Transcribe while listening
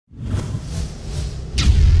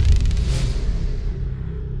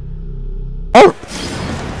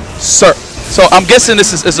Serp. So I'm guessing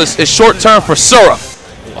this is short term for Serp.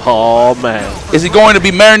 Oh, man. Is he going to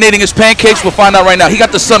be marinating his pancakes? We'll find out right now. He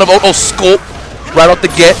got the son of Scope right off the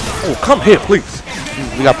get. Oh, come here, please.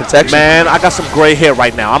 We got protection. Man, I got some gray hair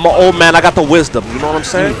right now. I'm an old man. I got the wisdom. You know what I'm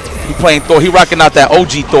saying? He playing Thor. He rocking out that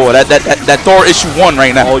OG Thor. That Thor issue 1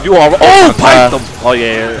 right now. Oh, you are. Oh, pipe them. Oh,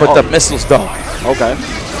 yeah. But the missiles, though. Okay.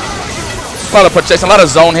 A lot of protection. A lot of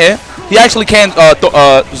zone here. He actually can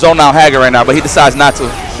zone out Hager right now, but he decides not to.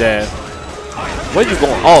 Yeah. Where you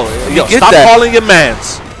going? Oh, yo, stop calling your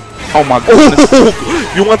mans. Oh, my goodness.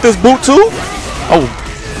 You want this boot, too? Oh.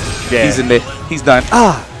 Yeah. He's in there. He's done.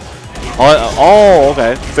 Oh,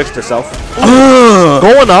 okay. Fixed herself.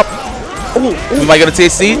 Going up. We might get a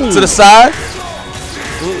TC to the side.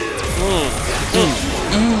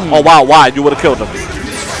 Oh, wow. Why? You would have killed him.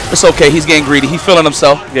 It's okay. He's getting greedy. He's feeling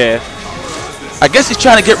himself. Yeah. I guess he's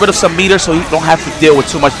trying to get rid of some meter so he don't have to deal with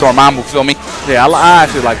too much Dormammu, feel me? Yeah, I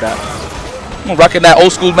actually like that. I'm rocking that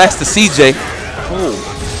old school Master CJ. Ooh.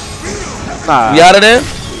 Nah. We out of there?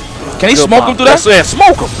 Can he smoke him through that? Yeah,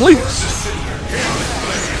 smoke him, please.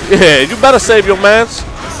 Yeah, you better save your mans.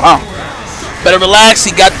 Wow. Better relax.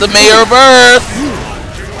 He got the Mayor of Earth.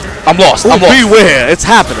 I'm lost. I'm lost. Beware. It's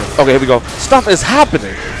happening. Okay, here we go. Stuff is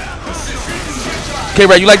happening.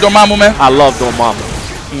 K-Ray, you like Dormammu, man? I love Dormammu.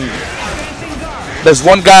 There's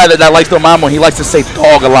one guy that likes Dormammu, and he likes to say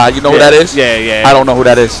dog a lot. You know who that is? Yeah, yeah. I don't know who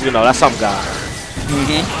that is. You know, that's some guy.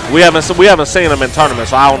 We haven't seen him in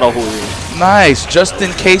tournaments, so I don't know who he is. Nice. Just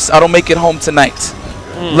in case I don't make it home tonight.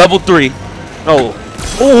 Level 3. Oh.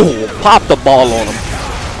 Ooh, pop the ball on him.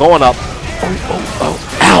 Going up.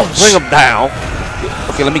 Ouch. Bring him down.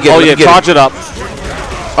 Okay, let me get it. Oh, yeah, charge it up.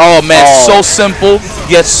 Oh, man, so simple,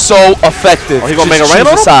 yet so effective. Oh, he gonna make a rain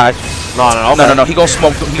on him? Side. No, okay. No. He gonna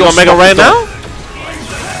smoke them. He gonna make a rain now?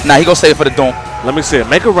 Nah, he gonna save it for the dome. Let me see it.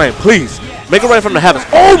 Make it rain, please. Make it rain from the heavens.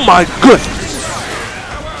 Oh, my goodness.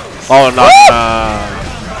 Oh, no.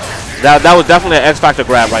 That was definitely an X Factor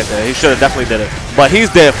grab right there. He should have definitely did it. But he's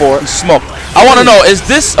there for it. Smoked. I want to know, is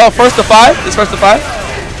this first to 5? This first to 5?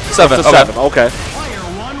 7. Okay.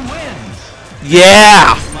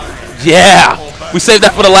 Yeah. Yeah. We saved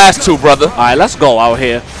that for the last 2, brother. All right, let's go out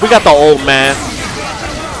here. We got the old man.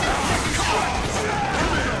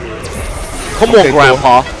 Come on,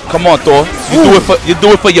 Grandpa. Thor. Come on, Thor. You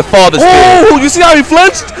do it for your father's kid. Oh, you see how he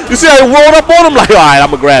flinched? You see how he rolled up on him? Like, all right,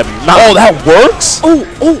 I'm gonna grab you. Nah. Oh, that works? Ooh.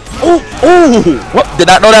 What? Did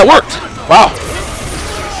not know that worked. Wow.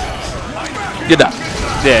 You're done.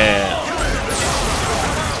 Yeah.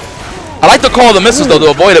 I like to call the missiles though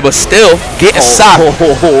to avoid it, but still getting socked.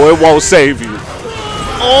 Oh, it won't save you.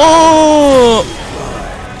 Oh,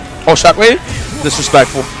 shockwave?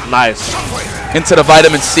 Disrespectful. Nice. Into the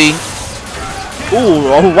vitamin C. Ooh,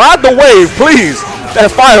 ride the wave, please.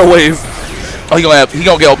 That fire wave. Oh, he gonna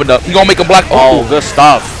get opened up. He gonna make him block. Oh, good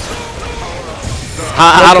stuff.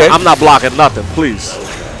 I'm not blocking nothing, please.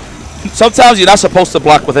 Sometimes you're not supposed to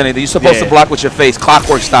block with anything. You're supposed to block with your face,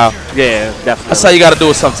 clockwork style. Yeah, definitely. That's how you got to do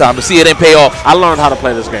it sometimes. But see, it didn't pay off. I learned how to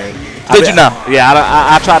play this game. Did you now? Yeah,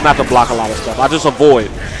 I tried not to block a lot of stuff. I just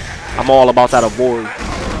avoid. I'm all about that avoid.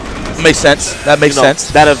 Makes sense. That makes sense.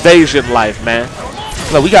 That evasion life, man.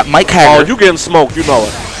 Look, we got Mike Hager. Oh, you getting smoked. You know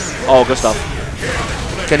it. Oh, good stuff.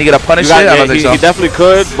 Can he get a punish here? I don't think so. He definitely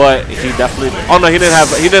could, but he definitely. Oh no, he didn't have.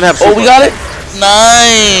 Super. Oh, we got it.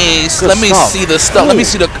 Nice. Good Let me see the stuff. Let me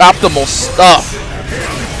see the optimal stuff.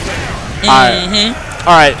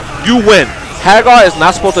 All right. You win. Hagar is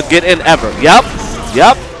not supposed to get in ever. Yep.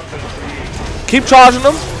 Keep charging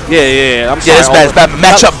them. Yeah. I'm sorry. Yeah, it's bad.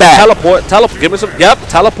 Match up bad. Teleport. Give me some. Yep.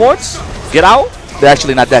 Teleports. Get out. They're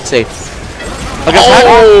actually not that safe.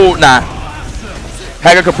 Hagar? Nah.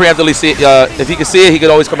 Hager could preemptively see it. If he could see it, he could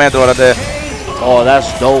always command throw it out there. Oh, that's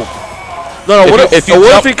dope. No. What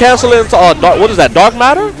if he cancel into what is that? Dark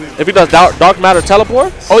matter? If he does dark matter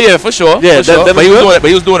teleport? Oh yeah, for sure. Yeah, but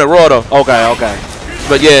he was doing it raw though. Okay.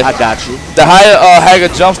 But yeah, I got you. The higher Hager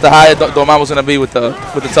jumps, the higher Dormammu's gonna be with the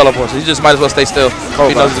teleport. So he just might as well stay still.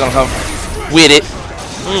 He knows he's gonna come with it.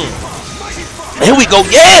 Here we go.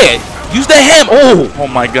 Yeah. Use the hammer. Oh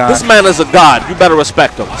my God. This man is a god. You better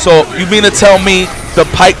respect him. So you mean to tell me the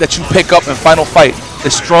pike that you pick up in Final Fight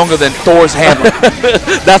is stronger than Thor's hammer?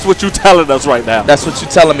 That's what you're telling us right now. That's what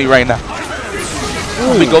you're telling me right now.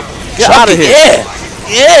 Here we go. Get out of here.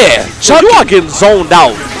 Yeah. Chuck, you are getting zoned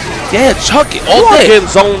out. Yeah, chuck it. You are getting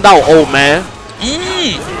zoned out, old man.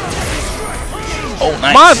 Oh,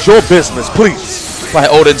 nice. Mind your business, please. My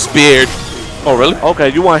Odin's beard. Oh, really? Okay,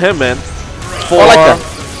 you want him, man. I like that.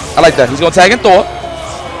 I like that. He's going to tag in Thor.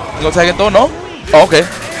 No? Oh, okay.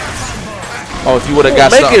 Oh, if you would have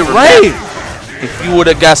got something. Make it rain. If you would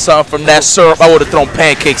have got something from that syrup, I would have thrown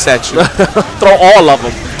pancakes at you. Throw all of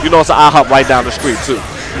them. You know, it's an IHOP right down the street, too.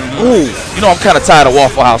 Ooh. You know, I'm kind of tired of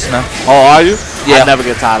Waffle House now. Oh, are you? Yeah. I never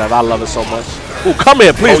get tired of it. I love it so much. Ooh, come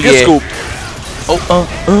here, please. Get scooped. Okay.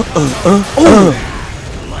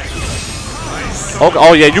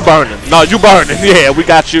 Oh, yeah, you burning. No, you burning. Yeah, we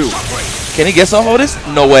got you. Can he get some of this?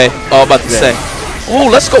 No way. Oh, I'm about to say. Oh,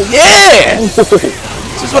 let's go. Yeah. This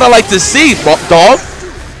is what I like to see, dog.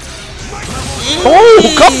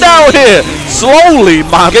 Oh, come down here. Slowly,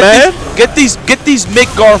 my man. Get these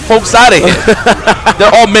mid-guard folks out of here.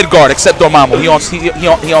 They're all mid-guard except Dormammu. He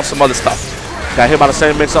on some other stuff. Got hit by the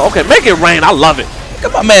same mix-up. Okay, make it rain. I love it.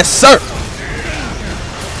 Look at my man Serp.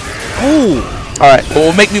 Ooh. All right. What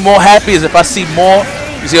will make me more happy is if I see more.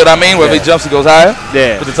 You see what I mean? Wherever he jumps, he goes higher.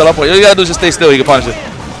 Yeah. With the teleport. All you gotta do is just stay still. You can punish it.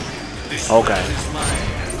 Okay.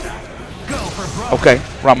 Okay.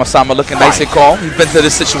 Ranmasama looking nice and calm. He's been to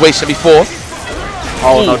this situation before.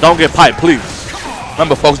 Oh no! Don't get piped, please.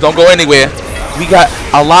 Remember, folks, don't go anywhere. We got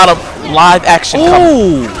a lot of live action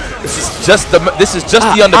coming. This is just the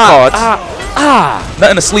undercards.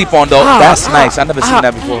 Nothing to sleep on though. That's nice. I never seen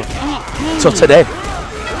that before. So today.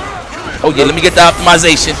 Oh yeah, let me get the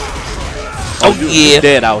optimization. Oh yeah.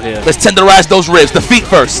 Dead out here. Let's tenderize those ribs. The feet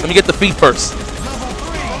first. Let me get the feet first.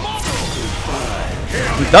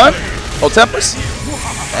 We done? Oh, tempers?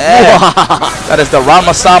 Yeah. That is the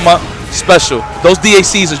Ranmasama special. Those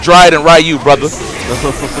DACs are dried in Ryu, brother.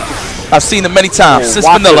 I've seen them many times since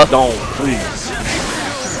vanilla. Dome, please.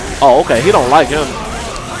 Oh, okay. He don't like him.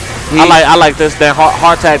 I like this. Then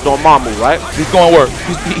hard tag Dormammu, right? He's going to work.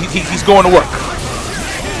 He's going to work.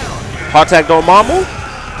 Hard tag Dormammu?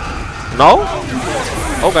 No?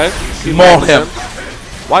 Okay. Maul him.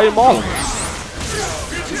 Why you mauling him?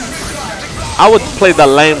 I would play the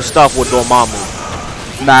lame stuff with Dormammu.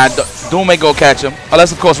 Nah, Doom ain't gonna catch him.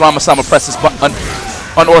 Unless, of course, Ranmasama presses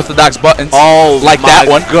unorthodox buttons. Oh, like that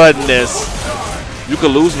one. Goodness. You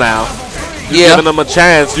could lose now. You're giving him a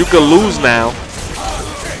chance. You could lose now.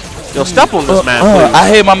 Yo, step on this man, please.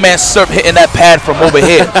 I hear my man Serp hitting that pad from over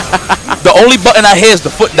here. The only button I hear is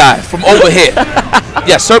the foot dive from over here.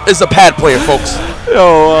 Yeah, Serp is a pad player, folks.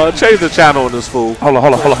 Yo, change the channel on this fool. Hold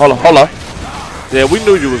on. Yeah, we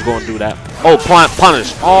knew you was going to do that. Oh,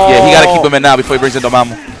 punish. Oh. Yeah, he got to keep him in now before he brings in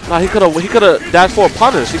Dormammu. Nah, he could have dashed for a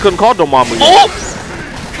punish. He couldn't call Dormammu yet. Oh!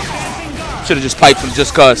 Should have just piped him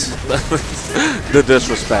just cuz. The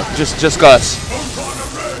disrespect. Just cuz.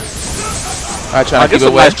 All right, trying to keep it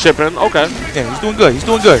away. Nice chipping. Okay. Yeah, he's doing good.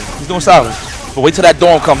 He's doing solid. But wait till that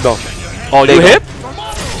dorm come though. Oh, you hit?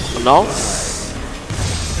 No.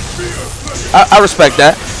 I respect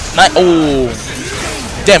that. Oh.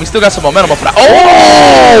 Damn, he still got some momentum up for that.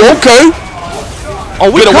 Oh, okay. Oh,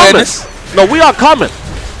 we good coming. Awareness. No, we are coming.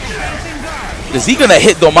 Is he gonna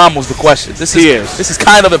hit Dormammu? Is the question. This is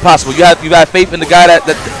kind of impossible. You got faith in the guy that.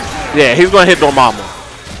 Yeah, he's gonna hit Dormammu.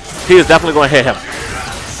 He is definitely gonna hit him.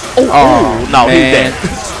 Oh no, he's dead.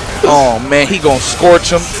 Oh man, he gonna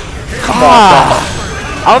scorch him. Come on, dog.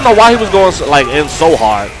 I don't know why he was going like in so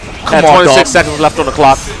hard. Had 26 seconds left on the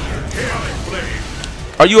clock.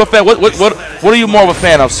 Are you a fan? What are you more of a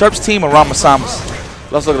fan of, Serp's team or Ranmasama's?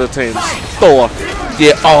 Let's look at the teams. Thor.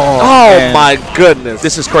 Yeah. Oh my goodness.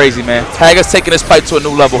 This is crazy, man. Hager's taking his fight to a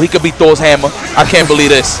new level. He could beat Thor's hammer. I can't believe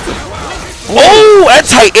this. Oh,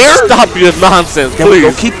 anti-air. Stop your nonsense, please.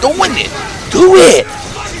 Go keep doing it. Do it.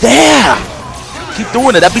 There. Keep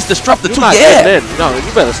doing it. That beats disruptor too. Yeah. No,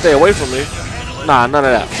 you better stay away from me. Nah, none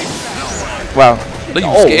of that. Wow. Are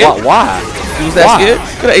you scared? Why? You was that scared?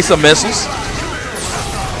 Could have ate some missiles.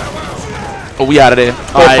 Oh, we out of there.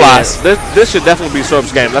 Flies. Yeah. This should definitely be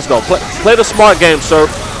Serp's game. Let's go. Play the smart game, Serp.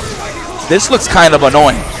 This looks kind of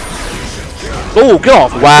annoying. Oh, get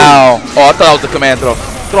off. Wow. Oh, I thought that was the command throw.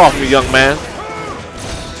 Get off me, young man.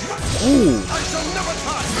 Ooh.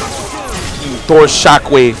 Thor's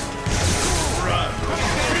shockwave.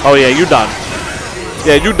 Oh, yeah, you done.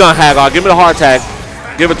 Yeah, you done, Hagar. Give me the hard tag.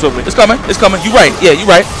 Give it to me. It's coming. It's coming. You right. Yeah, you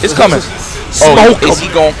right. It's coming. Smoke him. Is he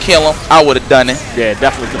going to kill him? I would have done it. Yeah,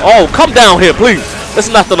 definitely. Oh, come down here, please. There's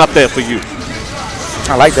nothing up there for you.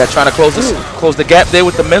 I like that. Trying to close this, close the gap there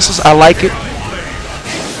with the missiles. I like it.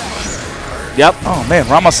 Yep. Oh, man.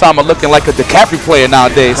 Ranmasama looking like a DiCaprio player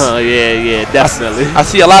nowadays. Yeah, definitely. I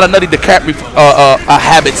see a lot of nutty DiCaprio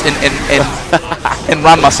habits in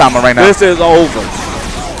Ranmasama right now. This is over.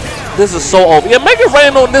 This is so over. Yeah, make it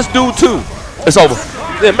rain on this dude, too. It's over.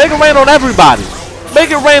 Yeah, make it rain on everybody. Make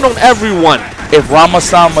it rain on everyone. If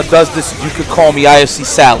Ranmasama does this, you could call me IFC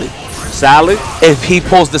Sally. Sally? If he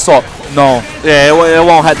pulls this off. No. Yeah, it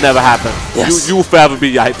won't never happen. Yes. You will forever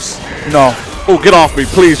be Yipes. No. Oh, get off me,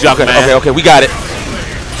 please, young man. Okay, we got it.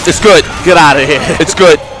 It's good. Get out of here. It's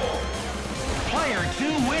good.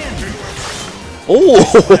 Ooh.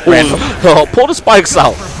 Pull the spikes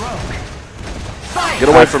out. Get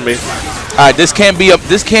away from me. All right, this can't be a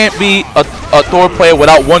Thor player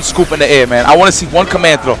without one scoop in the air, man. I want to see one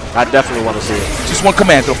command throw. I definitely want to see it. Just one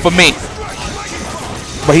command throw for me.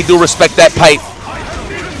 But he do respect that pipe.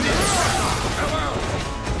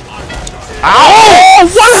 Oh,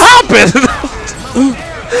 what happened?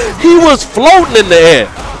 He was floating in the air.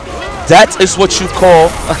 That is what you call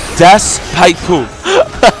das pipe poo.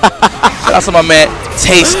 That's my man,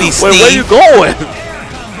 Tasty Steve. Wait, where you going?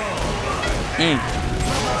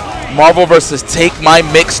 Marvel versus Take My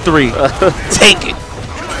Mix 3. Take it.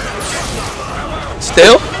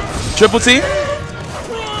 Still? Triple T?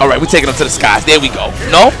 All right, we're taking them to the skies. There we go.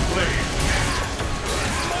 No?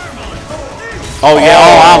 Oh, yeah.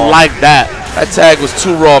 Oh, I like that. That tag was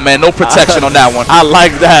too raw, man. No protection on that one. I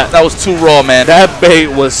like that. That was too raw, man. That bait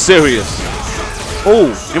was serious.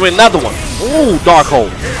 Ooh, give me another one. Ooh, dark hole.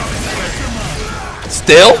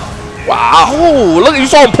 Still? Wow. Ooh, look, you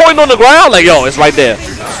saw him pointing on the ground? Like, yo, it's right there.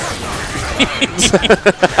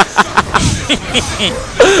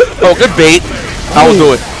 Oh, good bait. I will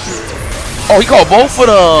do it. Oh, he called both of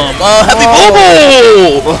them. Happy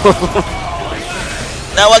boo-boo.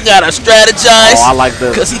 Now I gotta strategize. Oh, I like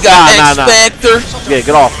this. Because he got X Factor. Yeah,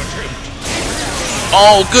 get off.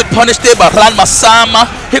 Oh, good punish there by Ranmasama.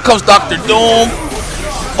 Here comes Dr. Doom.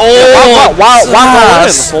 Oh, yeah, why go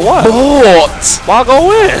in? For what? Why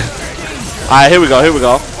go in? All right, here we go. Here we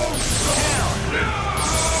go.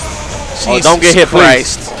 Oh, don't get hit,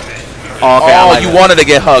 please. Oh, okay. Oh, like you wanted to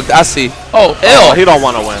get hugged. I see. Oh, oh, he don't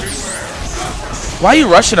want to win. Why are you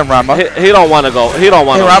rushing him, Rama? He don't want to go. He don't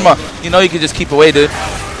want to. Hey, Rama, you know you can just keep away, dude.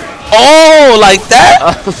 Oh, like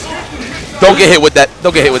that? Don't get hit with that.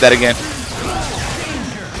 Don't get hit with that again.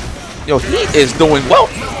 Yo, he is doing well.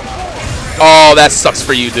 Oh, that sucks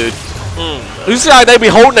for you, dude. You see how they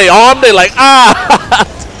be holding their arm? They like,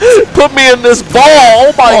 put me in this ball.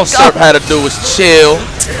 Oh, my God. All Serp had to do was chill.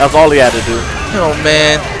 That's all he had to do. Yo,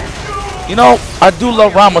 man. You know, I do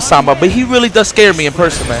love Ranmasama, but he really does scare me in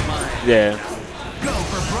person, man. Yeah.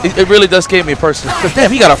 It really does scare me in person. Damn,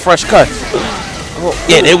 he got a fresh cut.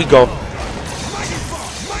 Yeah, there we go.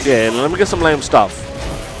 Yeah, let me get some lame stuff.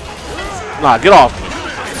 Nah, get off me.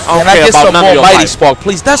 Can I get some more Mighty Spark,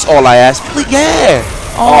 please? That's all I ask. Please, yeah.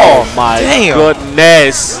 Oh my damn.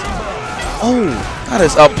 goodness. Oh, that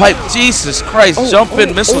is a pipe. Jesus Christ.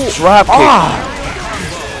 Jumping missile drop kick.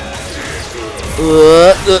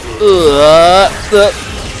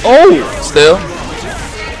 Still.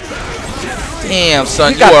 Damn,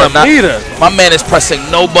 son, you are not. My man is pressing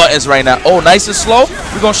no buttons right now. Oh, nice and slow.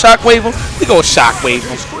 We gonna shockwave him? We gonna shockwave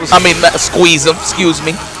him. I mean, squeeze him. Excuse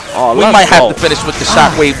me. Oh, we might have to finish with the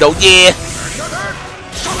shockwave though. Yeah.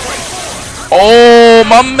 Oh,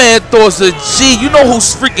 my man throws a G. You know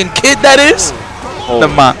whose freaking kid that is?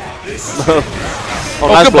 Never mind. Nice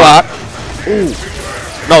good block. Ooh.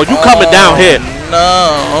 No, you coming down here.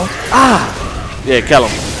 No. Yeah, kill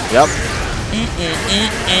him. Yep.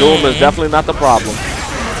 Doom is definitely not the problem.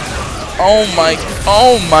 Oh my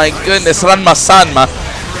goodness. Ranmasama.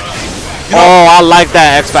 Oh, I like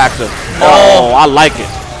that X Factor. Oh, I like it.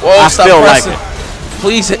 Whoa, I still like it.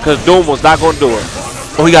 Please hit. Because Doom was not going to do it.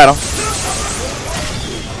 Oh, he got him.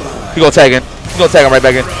 He gonna tag in. He gonna tag him right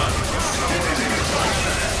back in.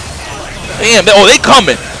 Damn. They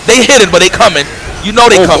coming. They hit it, but they coming. You know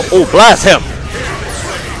they coming. Oh, blast him.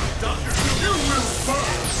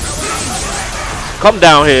 Come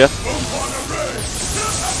down here.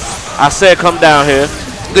 I said come down here.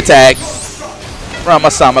 Good tag.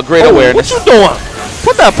 Ranmasama, great awareness. What you doing?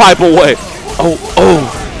 Put that pipe away.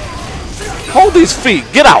 Oh. Hold these feet.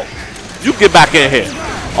 Get out. You get back in here.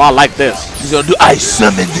 Oh, I like this. He's gonna do I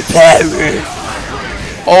summon the power.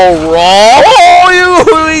 Oh, raw.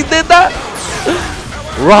 Oh, he did that?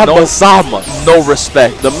 Ranmasama. No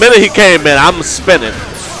respect. The minute he came in, I'm spinning.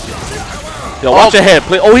 Yo, watch your head,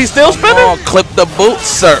 please. Oh, he's still spinning? Oh, clip the boots,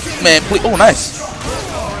 sir. Man, please. Oh, nice.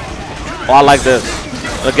 Oh, I like this.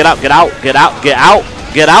 Get out, get out, get out, get out,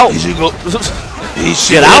 get out. He should go.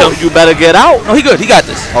 Get out. You better get out. No, he good. He got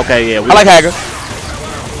this. Okay, yeah. I like Hager.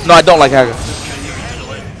 No, I don't like Hager.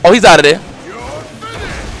 Oh, he's out of there.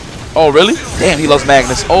 Oh, really? Damn, he loves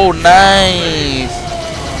Magnus. Oh, nice.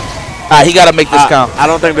 All right, he got to make this count. I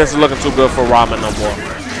don't think this is looking too good for Ramen no more.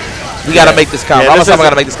 He got to make this count. Ranmasama got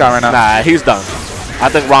to make this count right now. Nah, he's done. I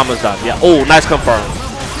think Ramen's done. Yeah. Oh, nice confirm.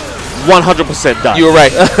 100% done. You were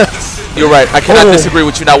right. You're right. I cannot disagree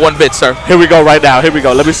with you not one bit, sir. Here we go right now. Here we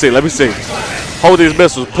go. Let me see. Let me see. Hold these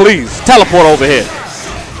missiles, please. Teleport over here.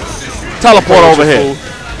 Teleport over here.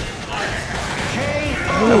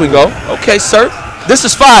 There we go. Okay, Serp. This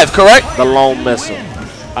is 5, correct? The lone missile.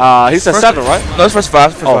 He said 7, right? No, it's first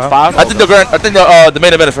 5. Oh, 5? I think the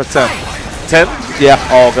main event is for 10. 10? Yeah.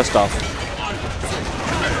 Oh, good stuff.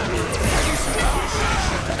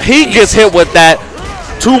 He gets hit with that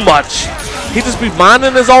too much. He just be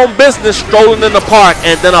minding his own business, strolling in the park,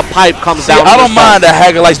 and then a pipe comes down. I don't mind that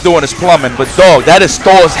Hagerlight's doing his plumbing, but dog, that is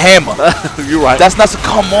Thor's hammer. You're right. That's not so.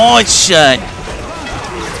 Come on, son.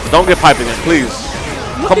 Don't get piping in, please.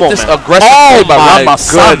 Come on, this man. Aggressive play by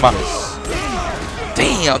Ranmasama.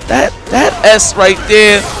 Damn, that S right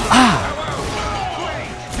there.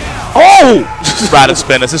 Oh! Rider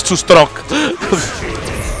spinners, it's too strong.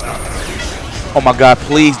 Oh my God,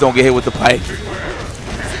 please don't get hit with the pipe.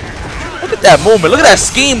 Look at that movement. Look at that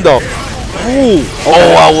scheme, though. Ooh.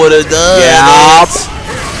 Oh, I would have done it.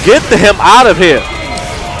 Get him out of here.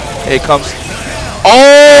 Here it comes.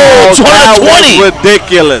 Oh, 220. That was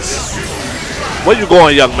ridiculous. Where you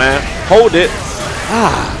going, young man? Hold it.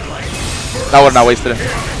 That would not wasted it.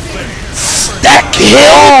 That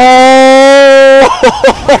killed. Oh.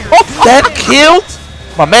 That killed.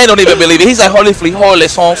 My man don't even believe it. He's like, holy flea, holy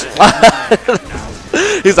songs.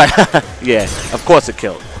 He's like, yeah, of course it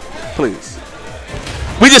killed. Please.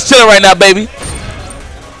 We just chilling right now, baby.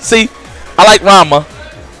 See, I like Rama,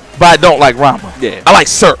 but I don't like Rama. Yeah. I like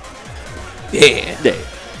Serp. Yeah. Yeah.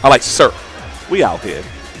 I like Serp. We out here.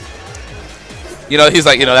 You know, he's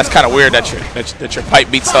like, you know, that's kind of weird that your pipe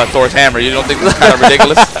beats Thor's hammer. You don't think that's kind of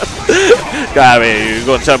ridiculous? I mean, you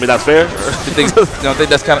gonna tell me that's fair? You don't think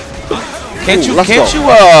that's kind of? Can't you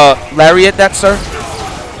lariat that, sir?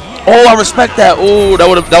 Oh, I respect that. Oh,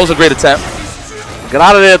 that was a great attempt. Get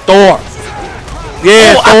out of there, Thor.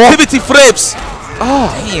 Yeah, Thor. Activity flips. Oh,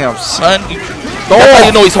 damn, son. That's how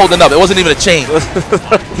you know he's holding up. It wasn't even a chain.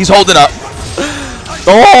 He's holding up.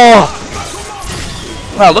 Thor.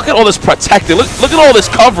 Wow, look at all this protected. Look at all this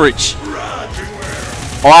coverage.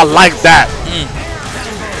 Oh, I like that.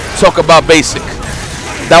 Talk about basic.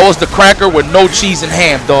 That was the cracker with no cheese and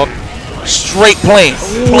ham, dog. Straight plain.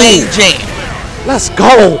 Plain Jane. Let's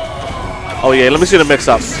go. Oh, yeah, let me see the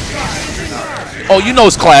mix-up. Oh, you know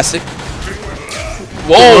it's classic.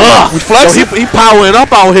 Whoa, reflex. Yo, he powering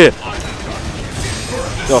up out here.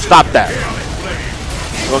 Yo, stop that.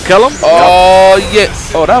 You gonna kill him? Oh, yeah.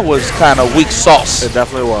 Oh, that was kind of weak sauce. It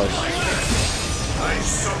definitely was.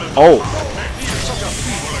 Oh.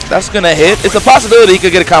 That's going to hit. It's a possibility he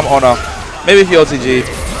could get a comment. Oh, no. Maybe if he OTG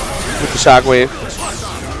with the shockwave.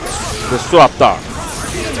 The swap dog.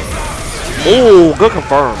 Oh, good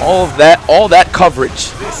confirm. All that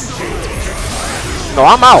coverage. No,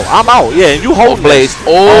 I'm out. Yeah, and you hold Blaze.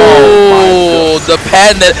 Oh, the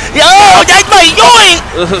patent. Yo, that's my yoink.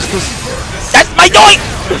 That's my yoink.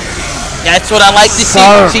 That's what I like to see.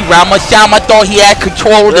 See, Ranmasama thought he had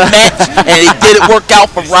control of the match, and it didn't work out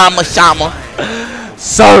for Ranmasama.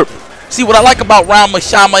 Serp. See, what I like about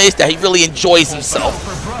Ranmasama is that he really enjoys himself.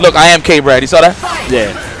 Look, I am K-Brad. You saw that?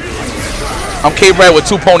 Yeah. I'm K-Brad with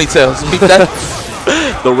 2 ponytails. Peep that?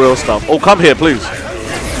 The real stuff. Oh, come here, please.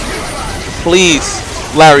 Please,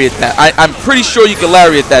 lariat that. I'm pretty sure you can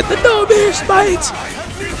lariat that. The no bear spite.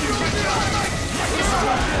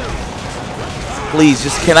 Please,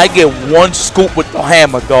 just can I get one scoop with the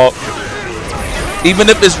hammer, dog? Even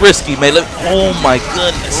if it's risky, man. Oh my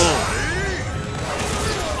goodness.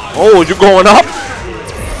 Oh, you going up?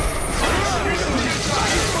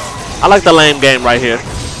 I like the lane game right here.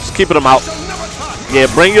 Just keeping him out. Yeah,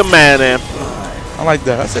 bring your man in. I like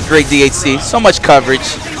that. That's a great DHC. So much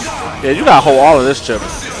coverage. Yeah, you gotta hold all of this chip.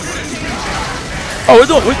 Oh,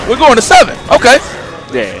 we're going to 7. Okay.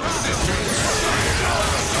 Yeah.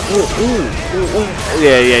 Ooh.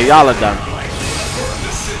 Yeah, y'all are done.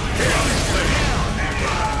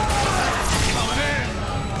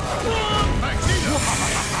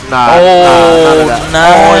 Nah,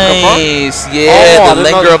 nice. Yeah, the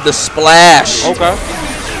linger of the splash. Okay.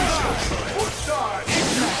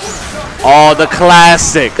 Oh, the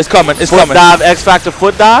classic. It's coming. It's coming. Foot dive, X Factor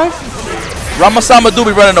foot dive. Ranmasama do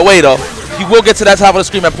be running away, though. He will get to that top of the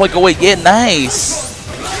screen and plink away. Yeah, nice.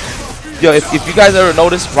 Yo, if you guys ever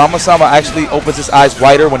notice, Ranmasama actually opens his eyes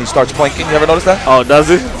wider when he starts plinking. You ever notice that? Oh, does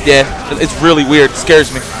he? Yeah, it's really weird. It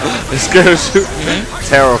scares me. It scares you?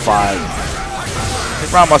 Terrified.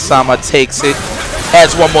 Ranmasama takes it.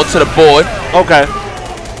 Adds one more to the board. Okay.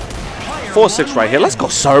 4-6 right here. Let's go,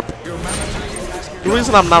 Serp. The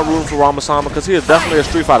reason I'm not rooting for Ranmasama because he is definitely a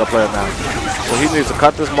Street Fighter player now. So he needs to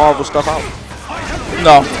cut this Marvel stuff out.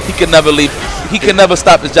 No, he can never leave. He can never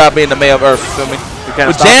stop his job being the mayor of Earth. Feel me?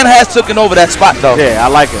 But Jan has taken over that spot, though. Yeah, I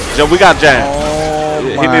like it. We got Jan. Oh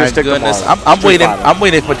he my needs to stick goodness! to I'm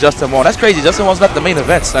waiting for Justin Wong. That's crazy. Justin Wong's not the main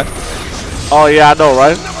event, son. Oh, yeah, I know,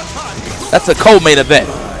 right? That's a co-main event.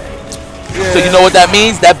 Yeah. So you know what that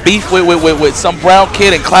means? That beef with some brown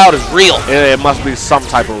kid and Cloud is real. Yeah, it must be some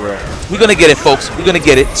type of real. We're going to get it, folks. We're going to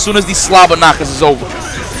get it. As soon as these slobber knockers is over.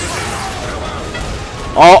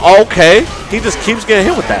 Oh, okay. He just keeps getting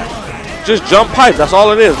hit with that. Just jump pipe. That's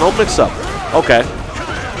all it is. No mix-up. Okay.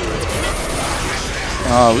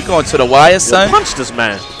 We going to the wire, son. Punch this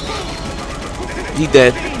man. He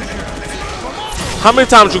dead. How many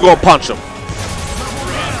times you gonna punch him?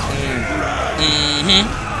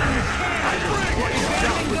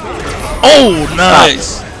 Oh,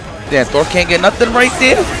 nice. Damn, Thor can't get nothing right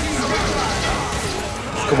there.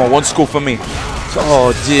 Come on, one scoop for me.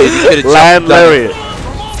 Oh, dude, he could have Land lariat.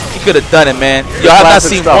 He could have done it, man. Yo, I have not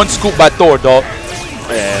seen one scoop by Thor, dog.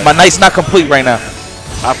 Yeah. My night's not complete right now.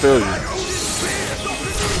 I feel you.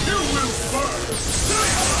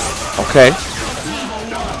 Okay.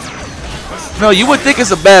 No, you would think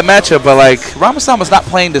it's a bad matchup, but like Ranmasama's not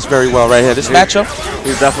playing this very well right here. This matchup,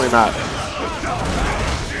 he's definitely not.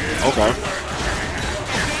 Okay.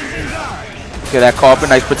 Okay, that carpet,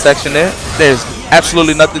 nice protection there. There's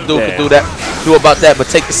absolutely nothing Dude can do about that, but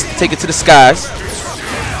take it to the skies.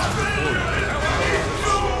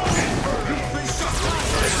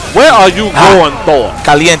 Where are you going, Thor?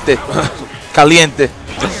 Caliente, caliente.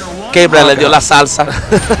 Gabriel le dio la salsa.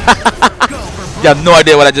 You have no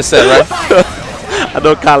idea what I just said, right? I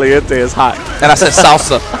know caliente is hot. And I said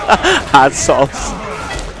salsa. Hot sauce.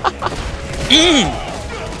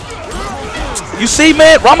 You see,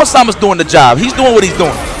 man, Ranmasama's doing the job. He's doing what he's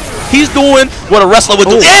doing. He's doing what a wrestler would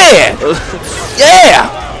do. Yeah! Yeah!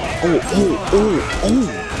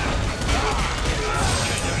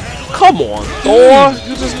 Come on, Thor.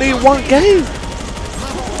 You just need one game.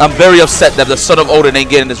 I'm very upset that the son of Odin ain't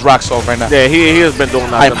getting his rocks off right now. Yeah, he has been doing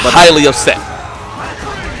nothing. I'm highly upset.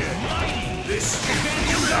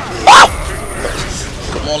 Oh!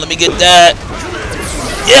 Come on, let me get that.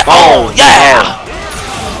 Yeah. Oh, yeah.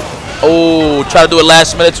 Oh, try to do it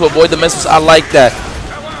last minute to avoid the misses. I like that.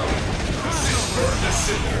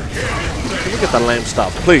 Can we get the lame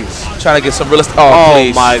stop, please? Trying to get some realistic. Oh,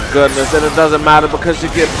 please. My goodness. And it doesn't matter because you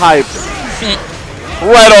get piped.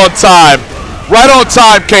 Right on time. Right on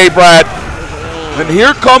time, K-Brad. And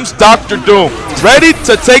here comes Dr. Doom, ready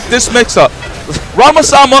to take this mix-up.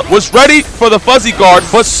 Ranmasama was ready for the fuzzy guard,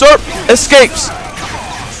 but Serp escapes.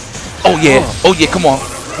 Oh, yeah. Oh, yeah. Come on.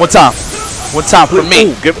 One time. One time for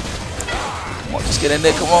me. Give it. Come on, just get in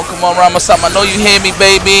there. Come on, Ranmasama. I know you hear me,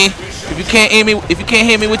 baby. If you can't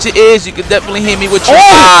hear me with your ears, you can definitely hear me with your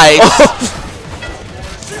eyes.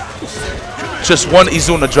 Just one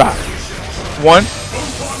Izuna drop. One.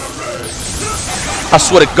 I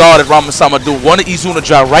swear to God, if Ranmasama do one Izuna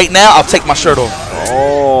drop right now, I'll take my shirt off.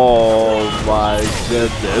 Oh my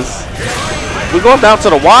goodness. We're going down to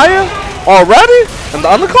the wire already? And the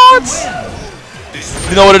undercards?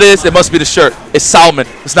 You know what it is? It must be the shirt. It's salmon.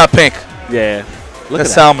 It's not pink. Yeah. Look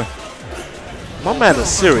That's at salmon. My man is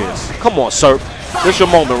serious. Come on, Serp. This your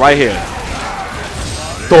moment right here.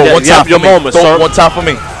 Throw one time for me. Moment, Throw Serp. one time for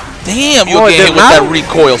me. Damn, you're getting hit with that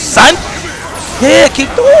recoil, son. Yeah, keep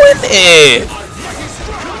doing it.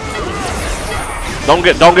 Don't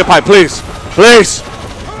get piped, please. Please.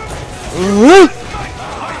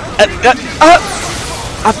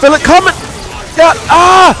 I feel it coming.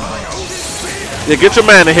 Yeah, get your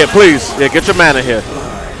man in here, please. Yeah, get your man in here.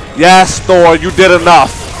 Yes, Thor, you did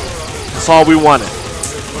enough. That's all we wanted.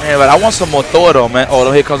 Man, but I want some more Thor, though, man.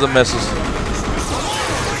 Oh, here comes the misses.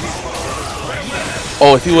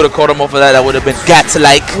 Oh, if you would have caught him off of that, that would have been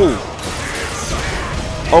Gats-like.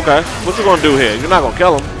 Okay, what you gonna do here? You're not gonna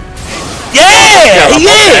kill him. Yeah, he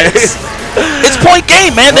is. It's point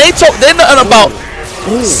game, man. They're nothing about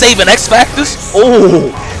saving X Factors.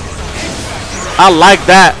 Oh, I like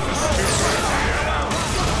that.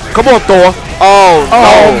 Come on, Thor. Oh,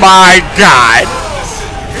 no. My God.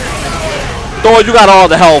 Thor, you got all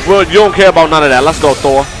the health. You don't care about none of that. Let's go,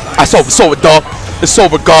 Thor. It's over, dog. It's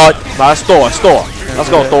over, God. Nah, it's Thor. It's Thor. Let's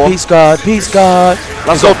go, Thor. Peace, God. Peace, God.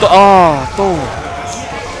 Let's go, Thor. Oh, Thor.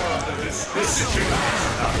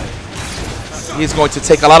 He's going to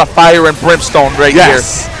take a lot of fire and brimstone right here.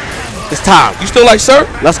 It's time. You still like Serp?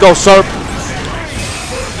 Let's go, Serp.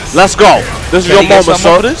 Let's go. This is your moment,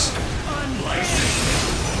 Serp.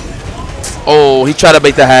 Oh, he tried to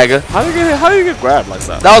bait the Hagger. How do you get grabbed like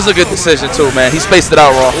that? That was a good decision too, man. He spaced it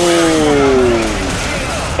out wrong.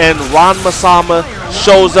 And Ranmasama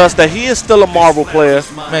shows us that he is still a Marvel player.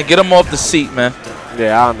 Man, get him off the seat, man.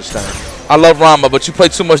 Yeah, I understand. I love Ranma, but you play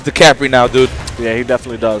too much DiCaprio now, dude. Yeah, he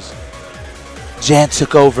definitely does. Jan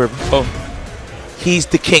took over. Oh. He's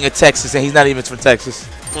the king of Texas, and he's not even from Texas.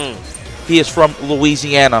 He is from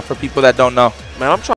Louisiana, for people that don't know. Man, I'm trying.